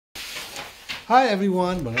Hi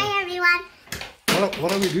everyone. Hi everyone.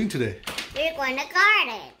 What are we doing today? We're going to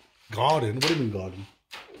garden. Garden? What do you mean garden?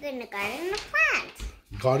 We're going to garden a plant.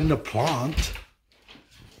 Garden a plant?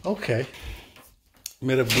 Okay.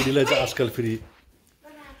 मेरो बुढीलाई चाहिँ आजकल फेरि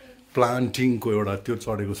प्लान्टिङको एउटा त्यो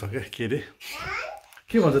चढेको छ क्या के रे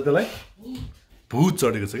के भन्छ त्यसलाई भूत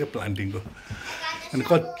चढेको छ क्या प्लान्टिङको अनि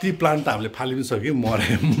कति प्लान्ट त हामीले फालि पनि सक्यौँ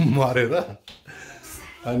मरेर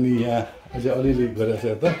अनि यहाँ अझै अलिअलि गरेको छ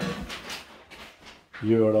यता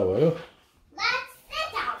यो एउटा भयो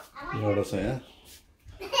यो एउटा छ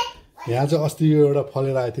यहाँ चाहिँ अस्ति यो एउटा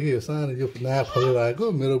फलेर आएको थियो कि यो सानो यो नयाँ फलेर आएको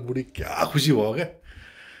मेरो बुढी क्या खुसी भयो क्या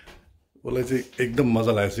उसलाई चाहिँ एकदम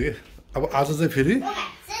मजा लागेको छ कि अब आज चाहिँ फेरि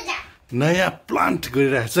नयाँ प्लान्ट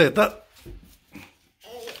गरिरहेको छ यता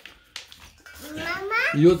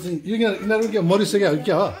यो चाहिँ यो यिनीहरू के मरिसक्यो हो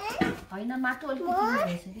क्या हो हैन माटो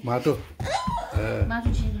अलिकति माटो माटो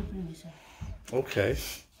छिर्नु पनि हुन्छ ओके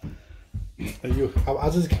यो अब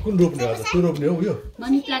आज चाहिँ कुन रोप्ने आज त्यो रोप्ने हो यो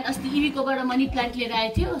मनी प्लान्ट अस्ति इबीकोबाट मनी प्लान्ट लिएर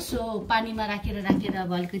आएको थियो सो पानीमा राखेर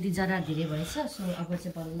अब अलिकति जरा धेरै भएछ सो अब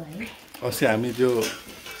चाहिँ बल्ल है अस्ति हामी त्यो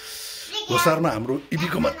लोसारमा हाम्रो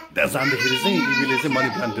इबीकोमा त्यहाँ जाँदाखेरि चाहिँ इबीले चाहिँ मनी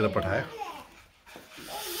प्लान्टतिर पठायो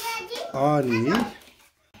अनि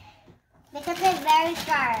Because it's very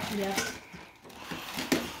sharp.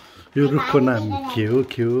 यो रुखको नाम के हो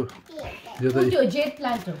यो त यो जेट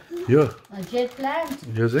प्लान्ट हो यो जेट प्लान्ट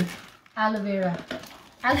यो चाहिँ एलोभेरा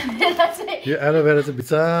चाहिँ यो एलोभेरा चाहिँ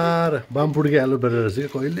बिचार बामपुडकी एलोभेरा रहेछ कि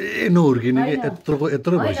कहिले नहुर्किने कि यत्रो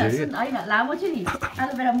भइसक्यो हैन लामो थियो नि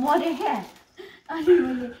एलोभेरा मर्यो क्या अनि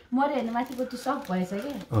मैले मर्यो भने माथिको त्यो सफ्ट भएछ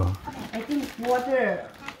क्या आई थिङ्क वाटर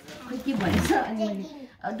के भएछ अनि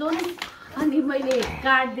अनि मैले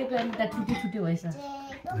काट्दिएको अनि त छुट्यो भएछ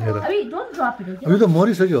अबि डोन्ट ड्रप इट यो त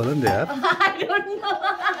मरिसक्यो होला नि त यार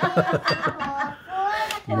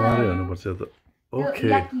मर्यो हुनुपर्छ त okay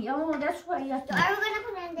Lucky. Oh, that's why you have to. Are we going to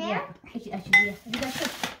put it in there? Yeah. Actually, yeah. That's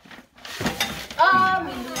it. Oh,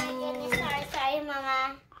 Sorry, Mama.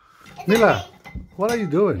 Mila, what are you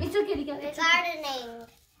doing? it's okay. We're gardening.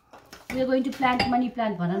 We're going to plant money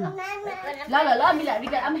plant banana. La, Mila.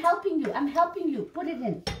 I'm helping you. Put it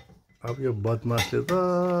in. अब यो बदमासले त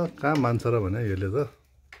कहाँ मान्छ र भने यसले त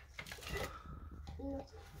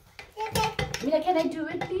Mila, can I do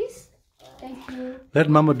it, please? Thank you. Let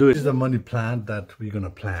Mama do it. This is the money plant that we're gonna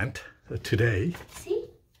plant today. See?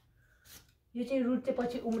 You take root the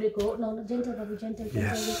pachi umreko. No, gentle, Babu, gentle.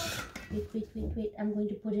 Yes. Wait. I'm going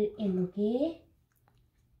to put it in, okay?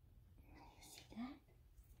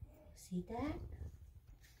 See that?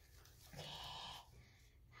 Okay.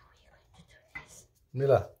 How are you going to do this?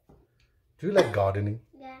 Mila, do you like gardening?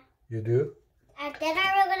 Yeah. You do? And then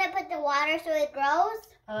are we going to put the water so it grows?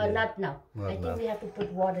 Not now. Not I think now. we have to put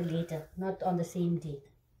water later, not on the same day.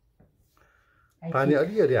 पानी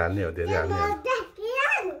अलिअलि हाल्ने हो धेरै हाल्ने हो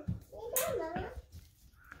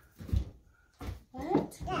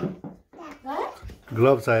What?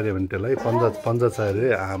 Glove चाहियो भने त्यसलाई पन्जा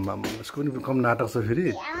चाहियो आमा यसको पनि कम नाटक छ फेरि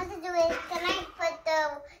I want to do it. Can I put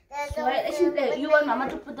the You want Mama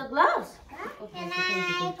to put the gloves? Can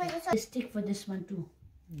I put this The stick for this one too.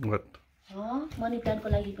 What? Money प्लान्टको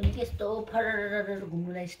लागि पनि त्यस्तो फरर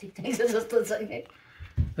घुम्नुलाई स्टिक चाहिन्छ जस्तो छ नि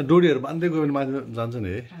डोरीहरू बाँध्दै गयो भने माथि जान्छ नि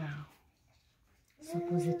है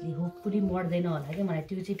सपोजिटली होपफुली मर्दैन होला कि मलाई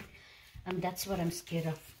त्यो चाहिँ that's what I am square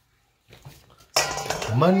of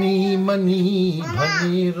money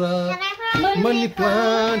भनेर मनी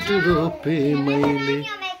प्लान्ट रोपे मैले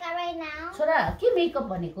makeup right now? छोरा के मेकअप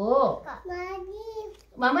भनेको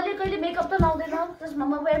मामाले कहिले मेकअप त लाउँदैन जस्ट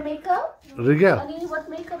मामा वेयर मेकअप रिगल अनि what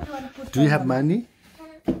makeup you want to put do you have money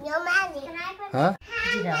No money. Can I put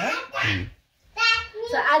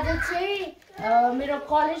So आज चाहिँ मेरो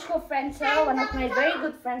कलेजको फ्रेन्ड छ one of my very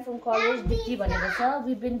good friend from college Dipti भनेको छ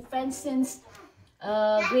we been friends since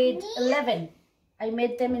grade 11 I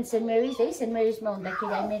met them in saint marriage है saint मेरिजमा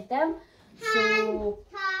हुँदाखेरि I met them so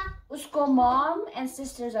उसको मम and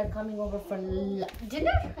sisters are coming over for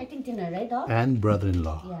dinner I think dinner right and brother in ल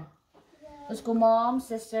या उसको मम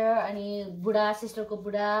sister अनि बुढा सिस्टरको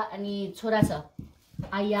बुढा अनि छोरा छ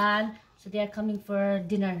Ayaan so they are coming for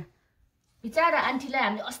dinner बिचारा आन्टीलाई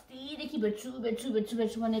हामीले अस्तिदेखि भेट्छु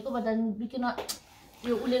भनेको बट बिकिन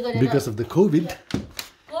यो उसले गरेर बिकज अफ द कोभिड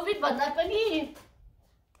भन्दा पनि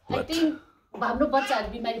आई थिङ्क हाम्रो बच्चाहरू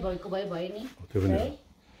बिमारी भएको भयो नि है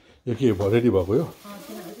यो के रेडी भएको यो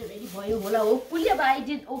तिनीहरू चाहिँ रेडी भयो होला होपफुली अब आई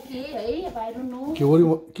डिड ओके है अब आई डोन्ट नो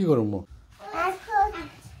के गरौँ म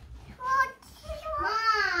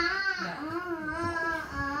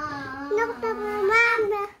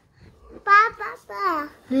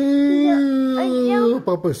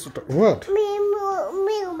Papa is what? Me,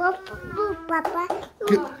 Papa.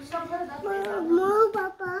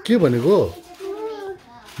 के भनेको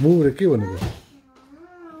मुरे के भनेको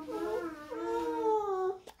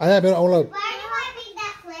आया मेरो औला Why do I make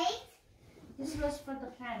that plate? This was for the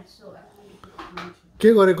plants, so के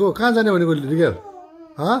गरेको कहाँ जाने भनेको रिगेल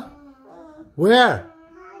huh where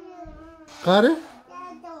कहाँ रे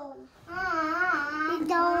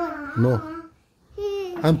no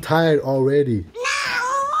I'm tired already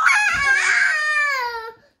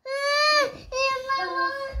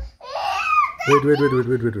wait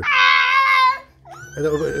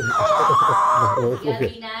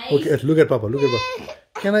okay look at papa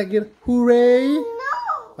can I get hooray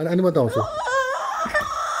अनि म त आउँछु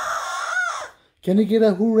can you get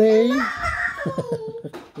a hooray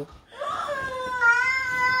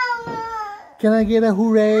can I get a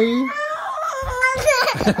hooray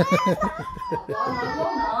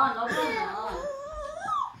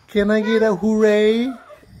can I get a hooray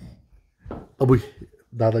अबुई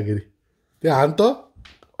दादागिरी त्यहाँ हान त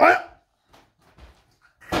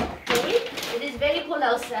it is very cold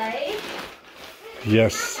outside.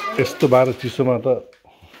 Yes, यस्तो बाह्र चिसोमा त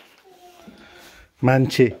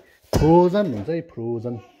मान्छे फ्रोजन हुन्छ है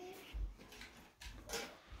फ्रोजन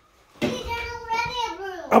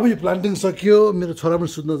अब यो प्लान्टिङ सकियो मेरो छोरा पनि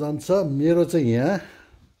सुत्न जान्छ मेरो चाहिँ यहाँ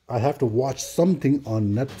I have to watch something on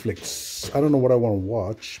Netflix I don't know what I want to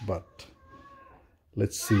watch but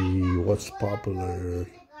let's see what's popular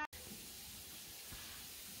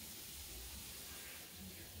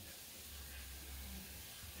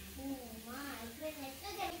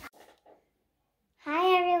Hi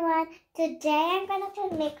everyone. Today I'm gonna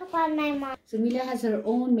put makeup on my mom. So Mila has her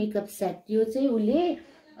own makeup set. यो चाहिँ उले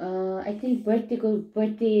I think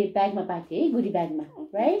birthday bag मा पाके goodie bag मा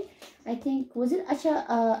right I think was it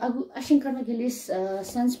Ashinkana Gillis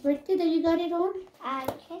son's birthday that you got it on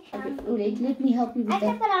Okay. Let me help you with I that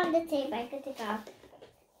can put on the tape. I could take off.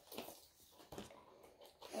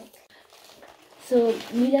 So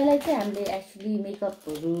Mila like हामीले actually makeup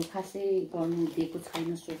हरु खासै गर्नु दिएको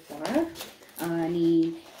छैन so far अनि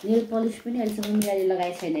nail polish पनि अहिलेसम्म मिलाले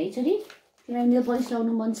लगाएको छैन है छोरी तिमीलाई nail polish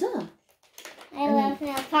लगाउनु मन छ I love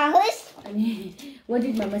nail polish. अनि what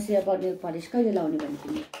did mama say about nail polish कहिले लगाउने भने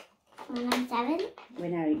तिमी When I'm 7?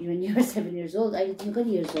 when you were 7 years old अहिले तिमी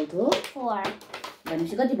कति years old हो 4.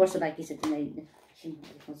 भनेपछि कति वर्ष बाँकी छ तिमीलाई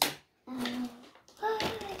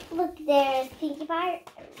Look, there's Pinkie Pie,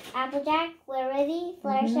 Applejack, Flurry,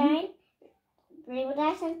 Fluttershy, Rainbow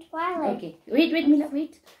Dash, and Twilight. Okay, wait Mila,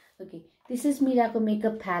 wait. Okay, this is Mira's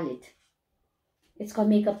makeup palette. It's called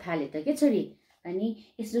makeup palette. Okay, sorry. And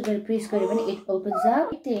it's going to press when it opens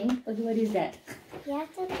up. I think. Okay, what is that? You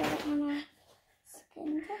have to put it on our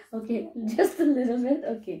skin. Okay, just a little bit.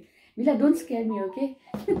 Okay, Mila, don't scare me. Okay.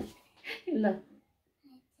 Look.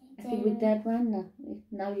 I think with that one,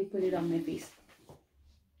 now you put it on my face.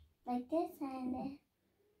 Like this and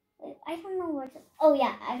wait, I don't know what. Oh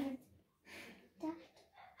yeah, I heard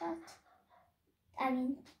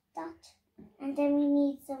dot. And then we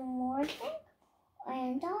need some more thing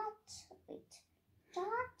and dot. Wait,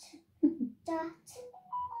 dot,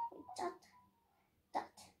 dot,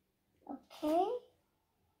 dot. Okay.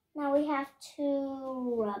 Now we have to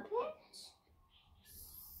rub it.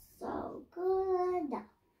 So good.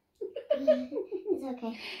 It's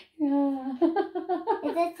okay. Yeah.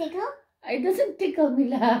 Is it tickle? It doesn't tickle,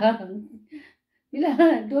 Mila. Mila,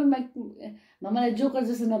 don't make Mama a joker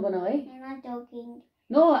just na banao, eh? I'm not joking.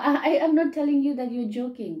 No, I am not telling you that you're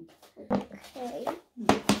joking. Okay.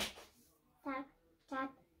 Tap,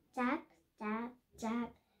 tap, tap, tap, tap.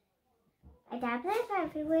 I tap it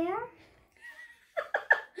everywhere.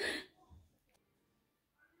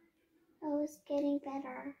 Oh, it's getting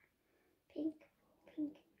better. Pink,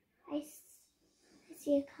 pink. I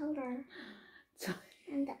see a color.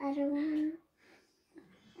 And the other one,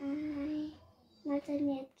 not done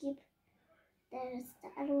yet. There's the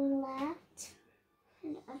other one left.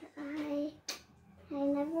 And the other eye. I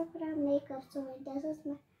never put on makeup, so this is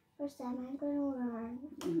my first time I'm going to learn.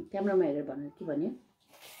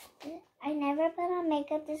 I never put on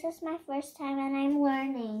makeup. This is my first time and I'm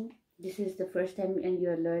learning. This is the first time and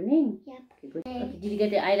you're learning? Yep. Okay, good. Okay, did you get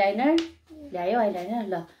the eyeliner? Yeah, your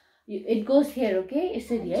eyeliner. It goes here, okay?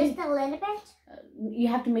 Is it here? Just a little bit? You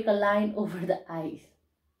have to make a line over the eyes.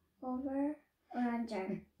 Over or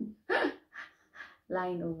under?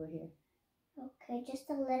 Line over here. Okay, just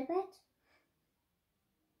a little bit.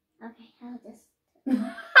 Okay, I'll just. I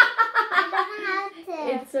don't know how to.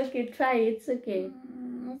 It's okay. Try. It's okay.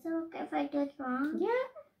 Is it okay if I do it wrong? Yeah.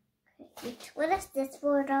 Okay. What is this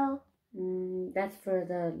for, though? That's for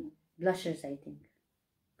the blushers, I think.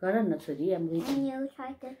 I'm waiting. And you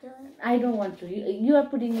try to do it. I don't want to. You are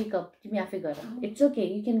putting makeup. It's okay.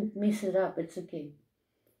 You can mix it up. It's okay.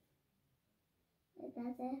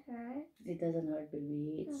 Does it hurt? It doesn't hurt,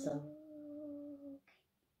 baby. It's soft.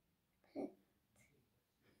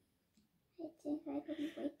 I think I can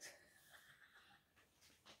wait.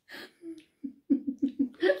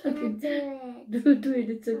 Okay. Do it. Do it.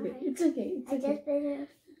 It's okay. It's okay. It's I okay. just put it.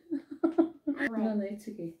 No, it's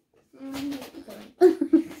okay.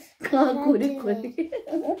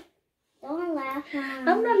 Don't laugh.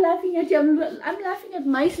 I'm not laughing at you. I'm laughing at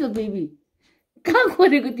myself, baby. That's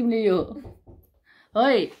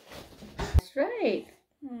right.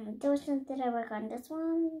 Those ones that I work on. This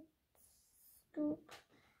one. Scoop.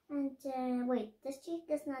 And wait, this cheek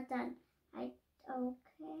is not done. Okay.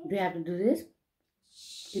 Do you have to do this?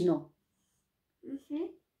 You know.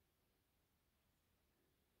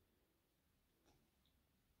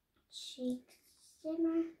 Cheek,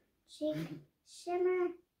 shimmer, cheek, shimmer,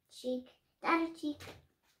 cheek, that a cheek,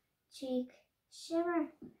 cheek, shimmer.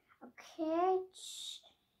 Okay.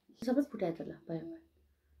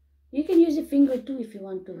 You can use a finger too if you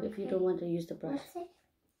want to, if you don't want to use the brush.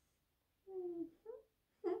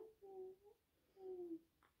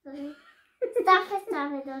 Stop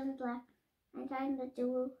it, don't laugh. I'm trying to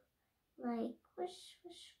do like whoosh,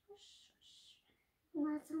 whoosh, whoosh, whoosh.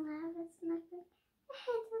 Not to laugh, it's not good.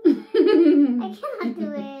 I cannot do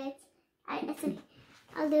it.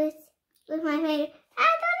 I'll do it with my finger. I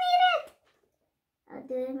don't need it. I'll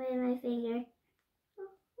do it with my finger.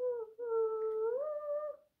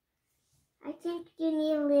 I think you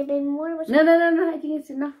need a little bit more. No. I think it's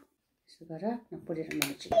enough. So put it on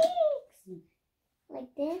my cheek.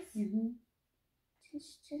 Like this.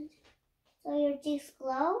 So your cheeks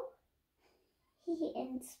glow.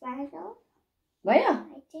 And sparkle. Where?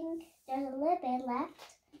 I think there's a little bit left.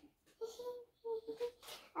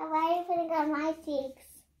 I'm ready to put it on my cheeks.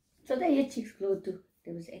 So that your cheeks glow too.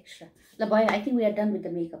 There was extra. Labaya, I think we are done with the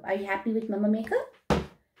makeup. Are you happy with Mama makeup?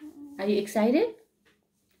 Are you excited?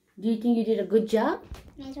 Do you think you did a good job?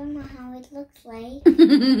 I don't know how it looks like. Does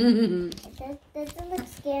it look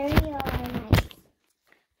scary or nice?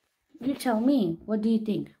 You tell me. What do you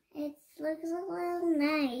think? It looks a little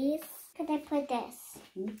nice. Could I put this?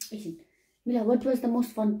 Listen, Mila, what was the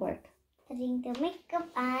most fun part? Putting the makeup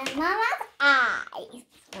on Mama's eyes.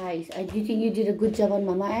 Eyes. Do you think you did a good job on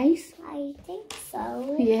Mama eyes? I think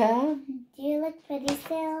so. Yeah. Do you look pretty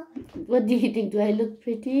still? What do you think? Do I look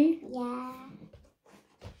pretty? Yeah.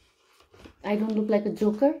 I don't look like a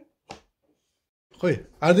joker? Wait,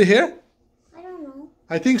 are they here? I don't know.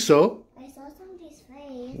 I think so. I saw somebody's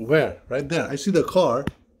face. Where? Right there. I see the car.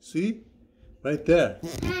 See? Right there.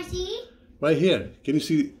 Can I see? Right here. Can you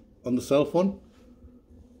see on the cell phone?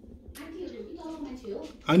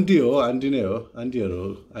 Aunty ho, aunty नै हो, आन्टीहरु हो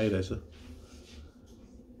आइरहेछ।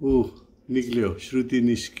 निक्लियो, श्रुति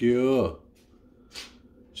निस्कियो।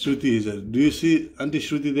 Shruti is there. Do you see Aunty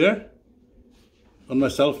Shruti there? On my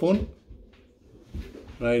cell phone?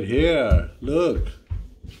 Right here. Look.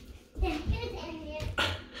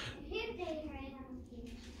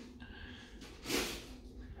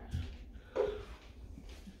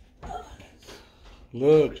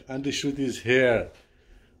 Look, Aunty Shruti is here.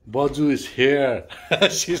 Baju is here.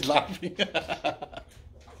 She's laughing.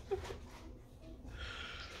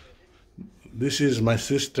 This is my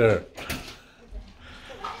sister.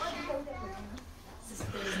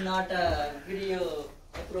 Sister is not a video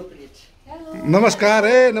appropriate. Hello. Namaskar,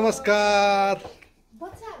 hey, namaskar.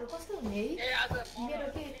 बच्चाहरु कस्तो हुने मेरो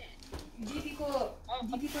के दिदीको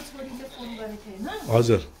छोरीले phone गरेथे हैन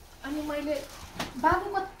हजुर अनि मैले बाबु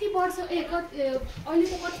कति वर्ष अहिले त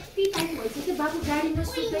कति टाइम भइसक्यो बाबु गाडीमा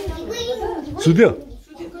सुत्दैन सुत्यो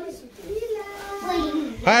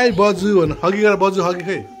हाय बजु भन हगी गरेर बजु हगी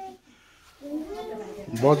खै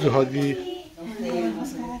बजु हगी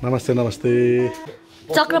नमस्ते नमस्ते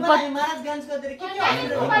चक्रपत महाराजगञ्जको के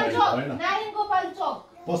नारायण गोपाल चौक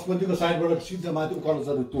पशुपतिको साइडबाट सिधा माथि उकालो छ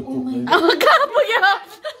त्यो कहाँ पुग्यो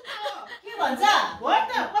के भन्छ व्हाट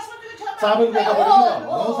द पशुपतिको छेउमा चाबेलको कपडा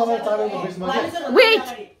गाउँसम्म चाबेलको बेसमा वेट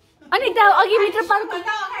अनि त्यहाँ अघि भित्र पार्क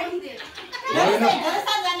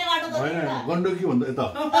होइन गण्डकी भन्दा यता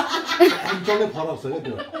अञ्चलै फरक छ क्या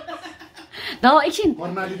त्यो न एकछिन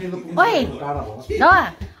कर्णालीदेखिको ओए टाढा भयो न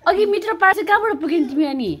अघि मित्र पार्क चाहिँ कहाँबाट पुग्यौ तिमी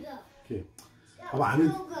अनि अब हामी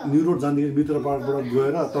न्यू रोड जाँदाखेरि मित्र पार्कबाट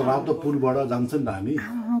गएर त रातो पुलबाट जान्छ नि त हामी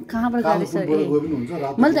कहाँबाट जाँदैछ पुलबाट गयो पनि हुन्छ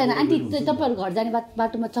रातो मैले त होइन आन्टी तपाईँहरू घर जाने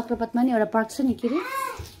बाटोमा चक्रपथमा नि एउटा पार्क छ नि के अरे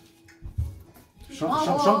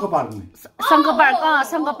शङ्कर पार्क नि शङ्कर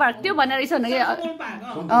पार्क त्यो भनेर रहेछ भने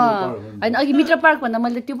होइन अघि मित्र पार्क भन्दा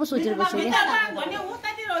मैले त्यो पो सोचेर बसेँ क्या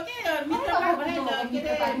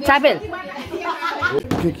चाबेल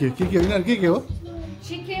के हो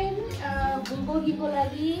चिकन बुल्गोगीको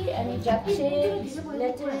लागि अनि जाप्से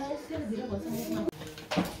लेटस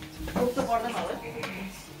कोक त पर्दैन होला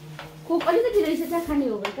कोक अलिकति रहेछ त्यहाँ खाने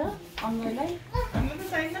हो भने त अनुहारलाई हाम्रो त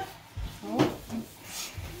छैन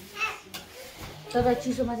तर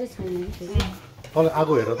चिसोमा चाहिँ छैन नि फेरि तल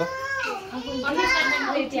आगो हेर त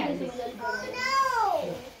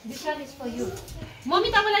मम्मी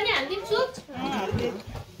तपाईँलाई नि हालिदिन्छु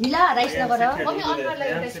मिला राइस नगर मम्मी अनुहारलाई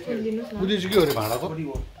एउटा स्पुन दिनुहोस् न बुझेछु के हो अरे भाँडाको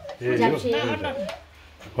ए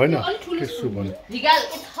होइन के सुप भने रिगाल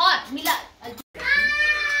इट्स हट मिला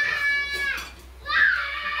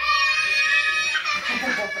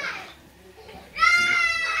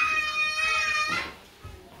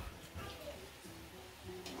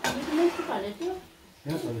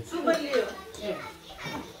soup Leo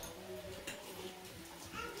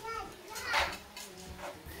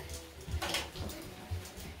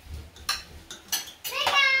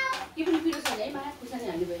Even if you don't say, "My husband is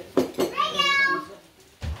not here."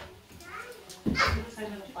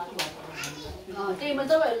 त्यही म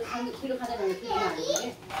तपाईहरु किलो खाँदै रहनु किलो हाल्नु के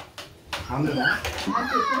खाँदैन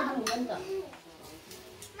आन्टी किलो खानु हुन्छ नि त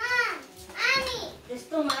Aunty.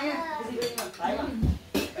 त्यस्तो माया बुझिबेन खायो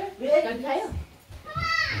खायो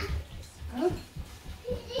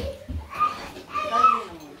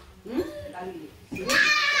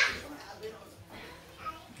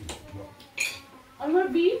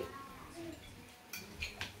Almar beef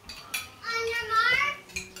On your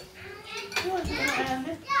mark.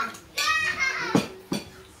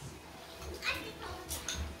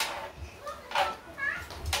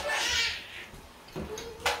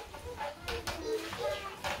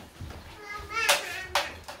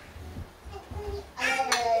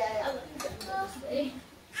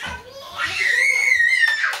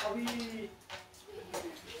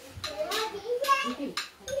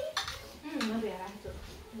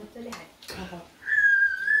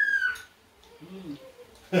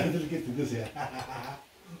 त्यसले के थिन्छ या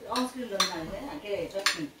आउन्सले लगाएर हैन के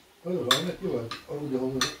चटनी अरु भएन के भयो अरु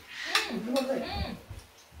देखाउनु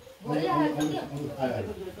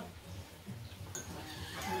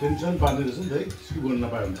टेन्सन पार्ने रहेछ नि त है स्किप गर्न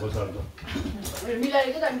नपायो भने पैसाहरू त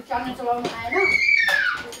मिलाएको त हामी च्यानल चलाउनु आएन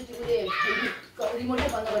त्यसपछि उसले रिमोटै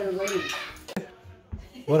बन्द गरेर गयो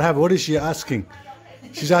What is she asking?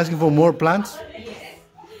 She's asking for more plants?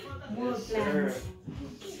 more plans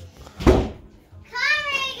Come,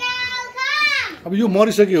 Regal, come. अब यो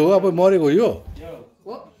मरिसक्यो हो अब मरेको यो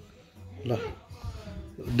ल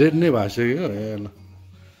डेड नै भइसक्यो ए ल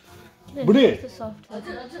बुढी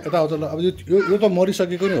यता आउँछ ल अब यो त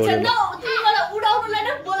मरिसकेको नै हो अरे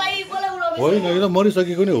होइन यो त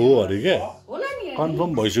मरिसकेको नै हो अरे क्या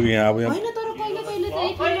कन्फर्म भइसक्यो यहाँ अब यहाँ हैन तर कहिले कहिले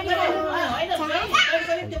चाहिँ होइन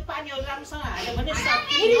त्यो पानीहरु राम्रोसँग हाल्यो भने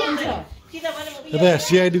सबै हुन्छ किनभने यता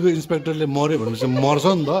सिआइडीको इन्सपेक्टरले मर्यो भनेपछि मर्छ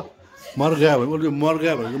नि त मर गयो भने उसले मर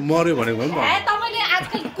गयो भने मर्यो भनेको पनि तपाईले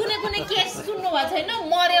आजकल कुनै कुनै केस सुन्नु भएको छैन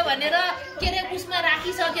मर्यो भनेर के रे उसमा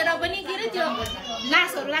राखिसकेर पनि के रे त्यो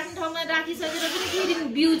लासहरु राख्ने ठाउँमा राखिसकेर पनि फेरि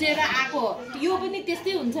बिउजेर आको यो पनि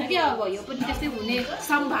त्यस्तै हुन्छ के अब यो पनि त्यस्तै हुने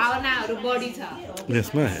सम्भावनाहरु बढी छ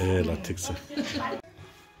यसमा ए ल ठिक छ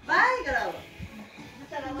बाई गराउ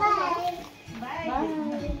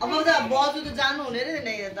अब त बजु त जानु हुने रे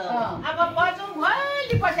नि त अब बजु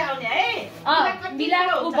भोलि पछि आउने है मिला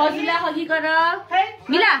ऊ बजुला हगी गर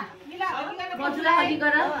मिला बजुला हगी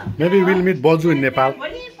गर Maybe we'll meet Boju in Nepal.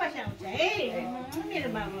 भोलि पछि आउँछ है मेरो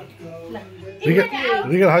बाबु ल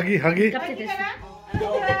Regal huggy.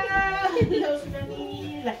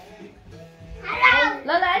 ल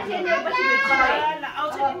ल एकछिन पछि भेट्छ ल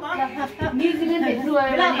आउँछ नि म न्युजिल्यान्ड भेट्नु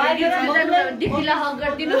भयो भने डिपीला हग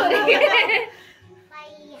गर्दिनु अरे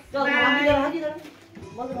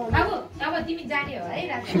अब तिमी जाने हो है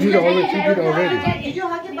She did already. हिजो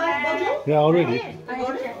हाके बात बजु Yeah, already.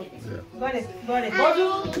 गरे बजु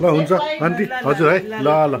ल हुन्छ आन्टी हजुर है ल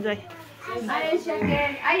आयन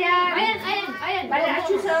सेकेन्ड आयन बाले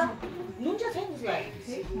आछु छ नुन चाहिँ छैन त्यसलाई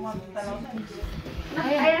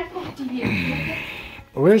आयनको TV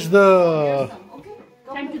Where's the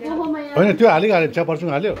time to go home ion होइन त्यो हाल्यो चिया पर्छुङ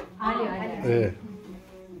हाल्यो हाल्यो ए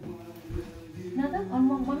न त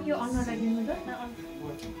मम्मी यो अनुहारलाई दिनु त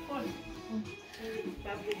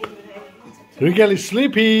Regal is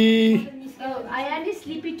sleepy. Ayan is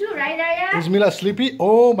sleepy too, right Ayan? Is Mila sleepy?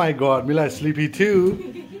 Oh my god, Mila is sleepy too.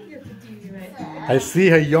 I see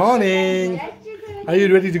her yawning. Are you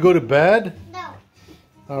ready to go to bed? No.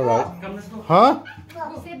 All right. Huh?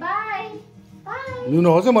 Say bye. Bye. You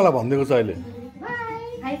know चाहिँ मलाई भन्दिएको छ अहिले. Bye.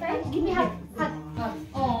 High five, give me hug.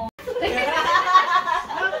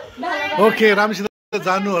 Okay, रामसित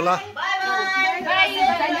जानु होला. Bye.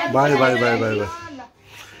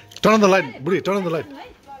 Turn on the light, बुढी, turn on the light.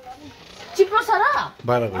 चिप्लो छ र?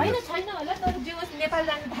 बाहिर हैन छैन होला तर जे होस् नेपाल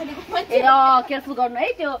जानु थालेको ए केयरफुल गर्नु है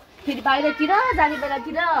त्यो फेरि बाहिरतिर जाने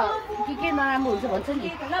बेलातिर के नराम्रो हुन्छ भन्छ नि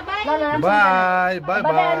ल by by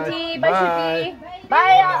by aunty by सुटी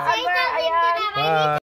बाई